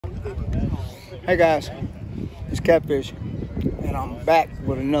Hey guys, it's Catfish, and I'm back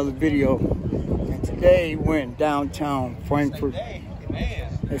with another video. And today we're in downtown Frankfort.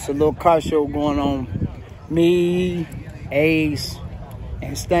 It's a little car show going on. Me, Ace,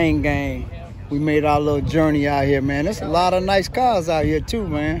 and Stain Gang. We made our little journey out here, man. There's a lot of nice cars out here too,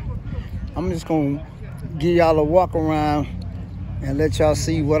 man. I'm just gonna give y'all a walk around and let y'all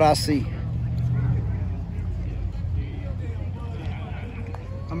see what I see.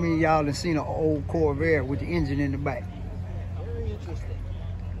 I mean, y'all have seen an old Corvair with the engine in the back. Very interesting.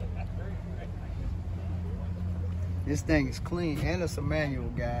 This thing is clean, and it's a manual,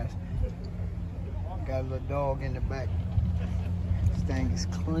 guys. Got a little dog in the back. This thing is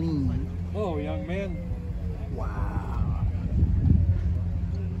clean. Oh, young man. Wow.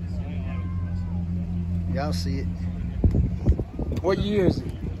 Y'all see it. What year is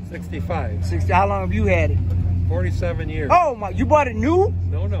it? 65. 60. How long have you had it? 47 years. Oh my, you bought it new?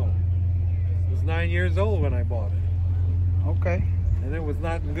 No. It was 9 years old when I bought it. Okay. And it was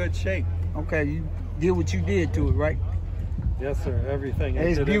not in good shape. Okay, you did what you did to it, right? Yes, sir. Everything.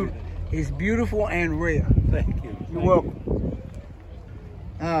 It's beautiful. It's beautiful and rare. Thank you. You're welcome.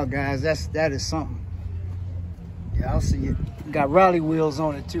 Oh, guys, that is something. Yeah, I'll see it. Got rally wheels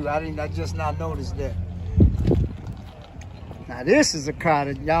on it too. I just not noticed that. Now this is a car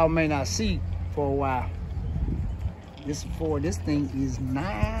that y'all may not see for a while. This thing is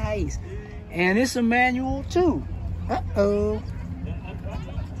nice, and it's a manual too. Uh-oh.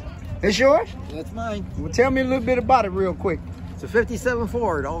 It's yours? That's mine. Well, tell me a little bit about it real quick. It's a 57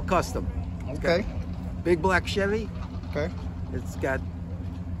 Ford, all custom. Okay. Big black Chevy. Okay. It's got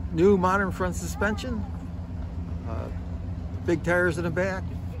new modern front suspension. Big tires in the back.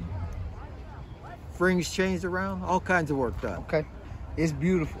 Springs changed around. All kinds of work done. Okay. It's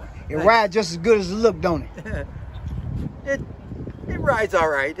beautiful. It rides just as good as it look, don't it? It rides all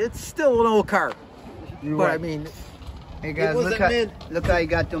right. It's still an old car. You're but right. I mean, hey guys, look how you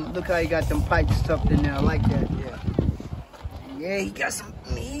got them. Look how you got them pipes tucked in there. I like that. Yeah. Yeah, he got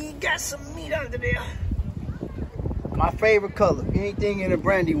some meat under there. My favorite color. Anything in the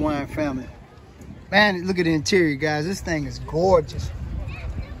Brandywine family. Man, look at the interior, guys. This thing is gorgeous.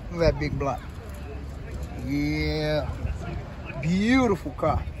 Look at that big block. Yeah. Beautiful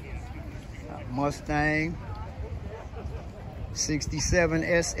car. Mustang 67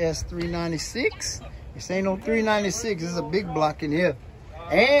 SS 396. This ain't no 396. This is a big block in here.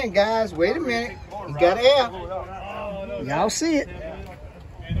 And guys, wait a minute. You got air. Y'all see it.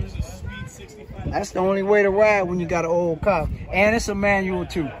 That's the only way to ride when you got an old car. And it's a manual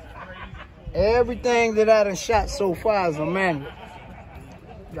too. Everything that I done shot so far is a manual.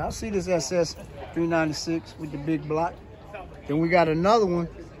 Y'all see this SS 396 with the big block. Then we got another one,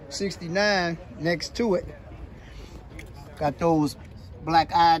 69, next to it. Got those black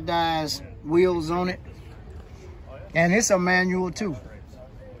iodized wheels on it. And it's a manual too.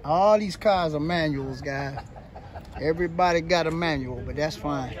 All these cars are manuals, guys. Everybody got a manual, but that's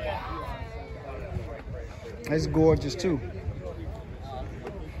fine. That's gorgeous too.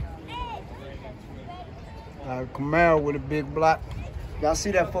 Camaro with a big block. Y'all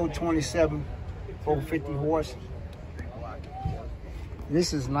see that 427, 450 horse?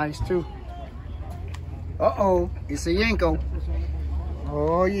 This is nice too. Uh-oh, it's a Yenko.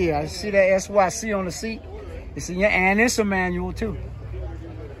 Oh yeah, I see that SYC on the seat. And it's a manual too.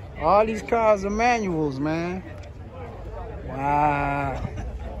 All these cars are manuals, man. Wow.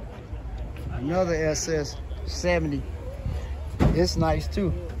 Another SS 70. It's nice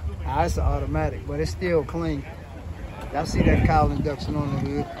too. It's an automatic, but it's still clean. Y'all see that cowl induction on the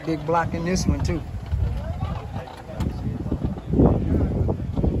hood. Big block in this one too.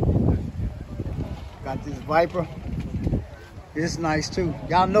 Got this Viper. It's nice too.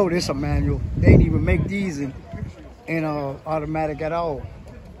 Y'all know this a manual. They didn't even make these in automatic at all.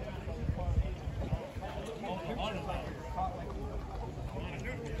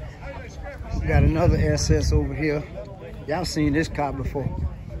 We got another SS over here. Y'all seen this car before.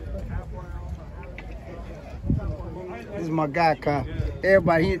 This is my guy car.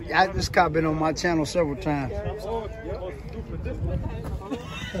 Everybody, this car been on my channel several times.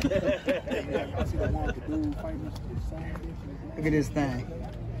 Look at this thing.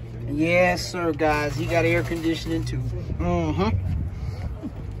 Yes, sir, guys. He got air conditioning too.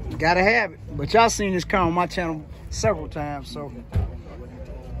 Gotta have it. But y'all seen this car on my channel several times, so.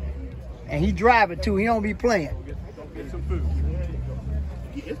 And he drive it too. He don't be playing. Get some food.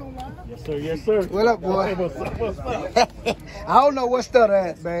 Yes, sir. Yes, sir. What up, boy? What's up? I don't know what stutter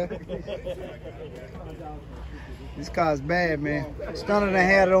at, man. This car's bad, man. Stunner done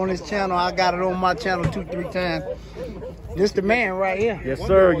had it on his channel. I got it on my channel 2-3 times. This the man right here. Yes,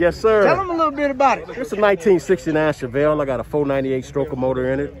 sir. Yes, sir. Tell him a little bit about it. It's a 1969 Chevelle. I got a 498 stroker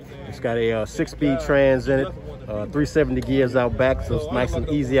motor in it. It's got a 6-speed trans in it. 370 gears out back, so it's nice and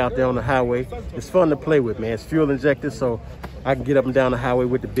easy out there on the highway. It's fun to play with, man. It's fuel injected, so I can get up and down the highway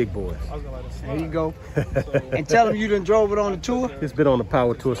with the big boys. There you go. And tell them you done drove it on the tour. It's been on the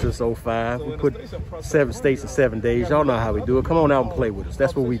power tour since 05. We put 7 states in 7 days. Y'all know how we do it. Come on out and play with us.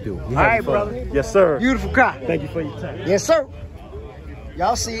 That's what we do. All right, brother. Yes, sir. Beautiful car. Thank you for your time. Yes, sir.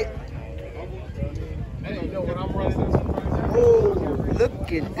 Y'all see it. Oh,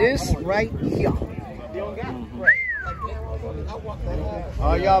 look at this right here.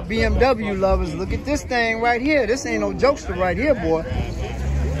 All y'all BMW lovers, look at this thing right here. This ain't no jokester right here, boy.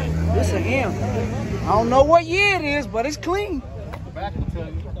 This a him. I don't know what year it is, but it's clean. Ooh,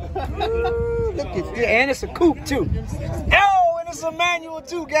 look at this. And it's a coupe, too. Oh, and it's a manual,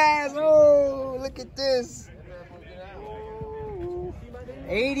 too, guys. Oh, look at this.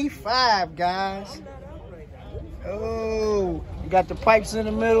 85, guys. Oh, you got the pipes in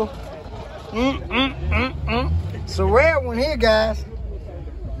the middle. It's a rare one here, guys.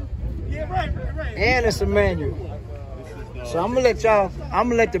 And it's a manual. So I'm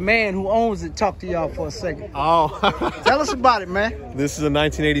gonna let the man who owns it talk to y'all for a second. Oh. Tell us about it, man. This is a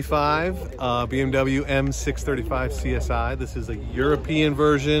 1985 BMW M635 CSI. This is a European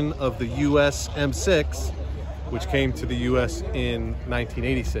version of the US M6, which came to the US in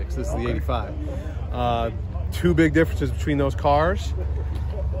 1986. This is the 85. Two big differences between those cars.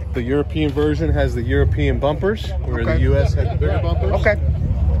 The European version has the European bumpers, where the US had the bigger bumpers. Okay.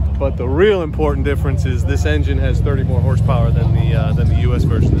 But the real important difference is this engine has 30 more horsepower than the US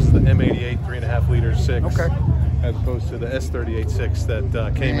version. This is the M88 3.5 liter 6, as opposed to the S38 6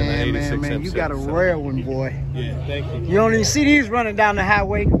 that came in the 86 man, M6. you got a rare one, boy. Yeah, thank you. You don't even see these running down the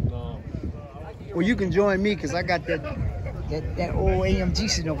highway. No. Well, you can join me because I got that old AMG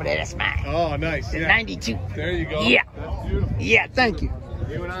sitting over there. That's mine. Oh, nice. The 92. There you go. Yeah. That's beautiful. Yeah, thank you.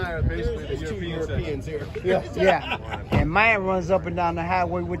 You and I are basically the Europeans here. Yeah. And mine runs up and down the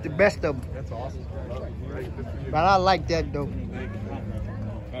highway with the best of them. That's awesome. But I like that, though. All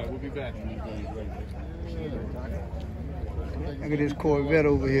right, we'll be back. Look at this Corvette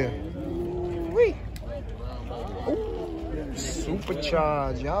over here. Whee! Ooh,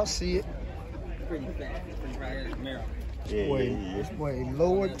 supercharged. Y'all see it? This boy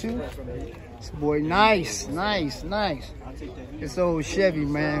lower too. This boy nice. This old Chevy,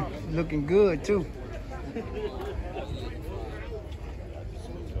 man, looking good too.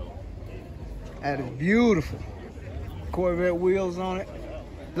 That is beautiful. Corvette wheels on it.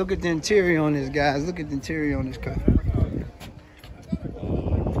 Look at the interior on this, guys. Look at the interior on this car.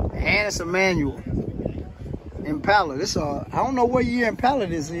 And it's a manual. Impala. This I don't know what year Impala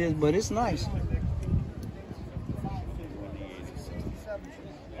this is, but it's nice.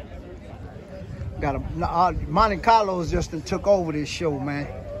 Got a Monte Carlos just took over this show, man.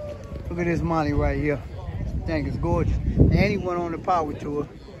 Look at this Monte right here. Thing is gorgeous. And he went on the power tour.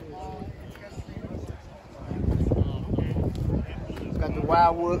 Got the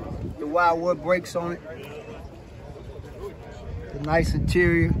wildwood brakes on it. The nice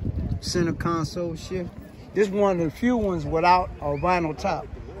interior, center console shift. This is one of the few ones without a vinyl top,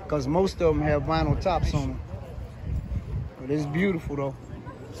 because most of them have vinyl tops on them. But it's beautiful though.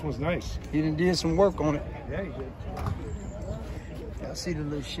 This one's nice. He did some work on it. Yeah, he did. I see the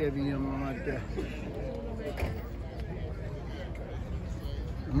little Chevy in one right there.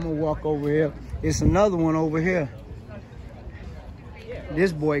 I'm gonna walk over here. It's another one over here.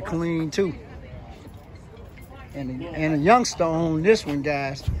 This boy clean too. And a youngster owned this one,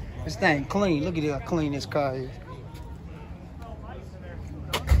 guys. This thing clean. Look at how clean this car is.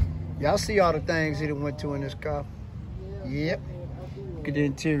 Y'all see all the things he done went to in this car? Yep. Look at the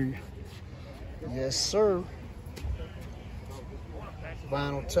interior. Yes, sir.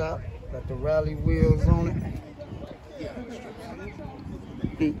 Vinyl top. Got the rally wheels on it.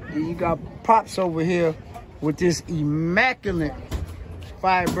 Then you got Pops over here with this immaculate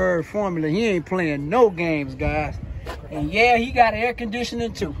Firebird formula. He ain't playing no games, guys. And yeah, he got air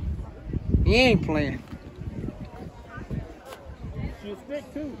conditioning too. He ain't playing.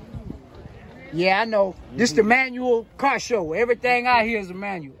 Yeah, I know. This the manual car show. Everything out here is a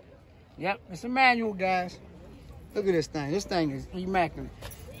manual. Yep, it's a manual, guys. Look at this thing. This thing is immaculate.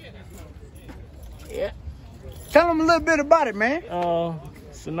 Yeah. Tell them a little bit about it, man.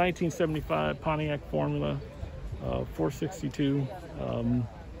 It's a 1975 Pontiac Formula, 462,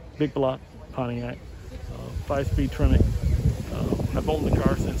 big block Pontiac, 5-speed Trinic. I've owned the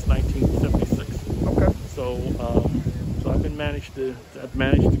car since 1976. Okay. So I've managed to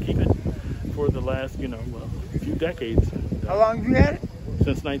keep it for the last, few decades. How long have you had it?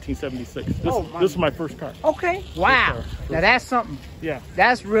 Since 1976. Oh, This is my first car. Okay. Wow. First car. Now that's something. Yeah.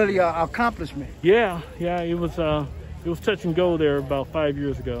 That's really an accomplishment. Yeah. It was touch and go there about 5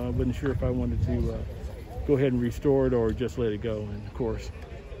 years ago. I wasn't sure if I wanted to go ahead and restore it or just let it go. And of course,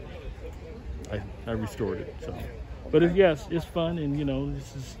 I restored it. So, but yes, it's fun, and you know,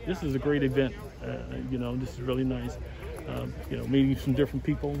 this is a great event. You know, this is really nice. You know, meeting some different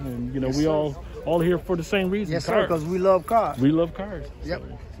people, and you know, we all here for the same reason. Yes, sir, because we love cars. We love cars. Yep.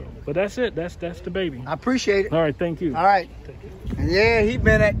 So, but that's it. That's the baby. I appreciate it. All right, thank you. All right. And yeah, he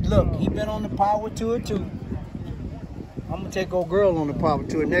been on the Power Tour too. I'm gonna take old girl on the Power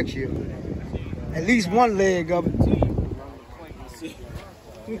Tour next year. At least one leg of it.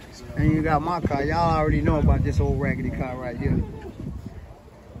 And you got my car. Y'all already know about this old raggedy car right here.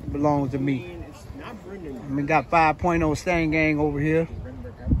 It belongs to me. We got 5.0 Stang Gang over here.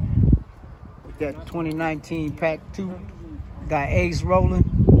 With that 2019 Pack 2. Got Ace rolling.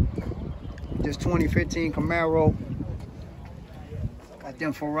 This 2015 Camaro. Got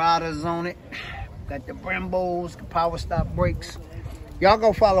them Ferradas on it. Got the Brembos, the power stop brakes. Y'all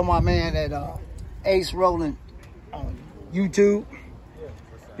go follow my man at Ace Rolling on YouTube.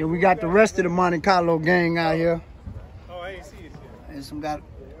 Then we got the rest of the Monte Carlo gang out here. Oh, I ain't see it yet. And some got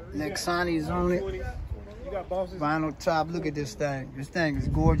Lexani's on it. You got bosses? Vinyl top. Look at this thing. This thing is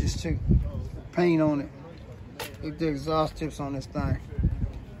gorgeous too. Paint on it. Look at the exhaust tips on this thing.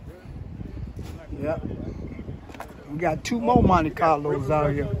 Yep. We got 2 more Monte Carlos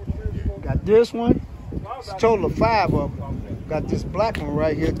out here. Got this one. It's a total of 5 of them. Got this black one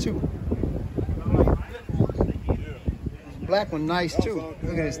right here too. This black one nice too.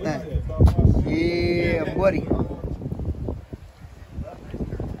 Look at this thing. Yeah, buddy.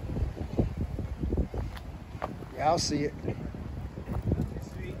 Y'all see it.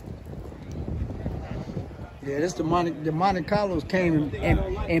 Yeah, this the Monte Carlos came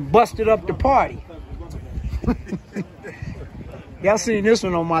and busted up the party. Y'all seen this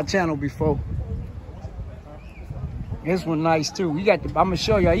one on my channel before. This one nice too. You got the, I'm gonna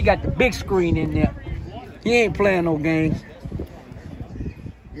show y'all. You got the big screen in there. He ain't playing no games.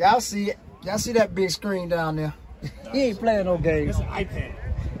 Y'all see it. Y'all see that big screen down there. He ain't playing no games. It's an iPad.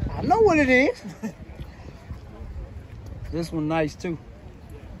 I know what it is. This one nice too.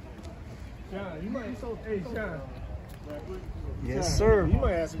 John, you might so hey John. Yes, sir. You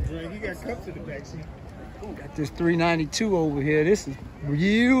might have some drink. You got cups in the backseat. Got this 392 over here. This is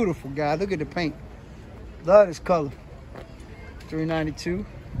beautiful, guys. Look at the paint. Love this color. 392.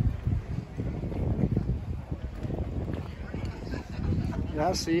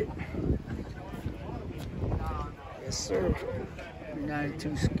 Y'all see it. Yes, sir.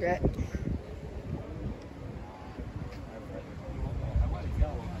 392 Scat.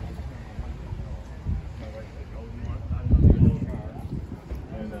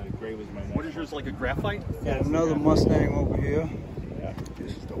 What is yours, like a graphite? Got another Mustang over here.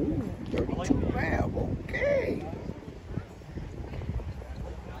 This is the 32 Mav. Okay.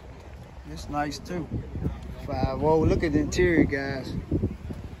 It's nice too. 5.0. Look at the interior, guys.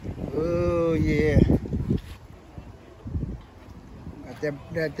 Oh yeah.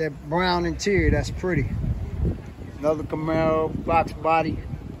 Got that brown interior. That's pretty. Another Camaro, Fox body.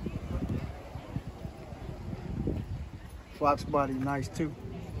 Fox body, nice too.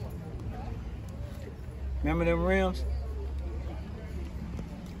 Remember them rims?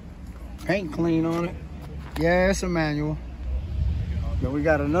 Paint clean on it. Yeah, it's a manual. But we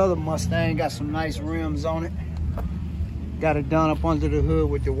got another Mustang, got some nice rims on it. Got it done up under the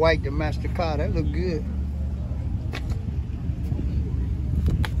hood with the white to match the car. That look good.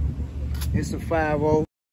 It's a 5.0.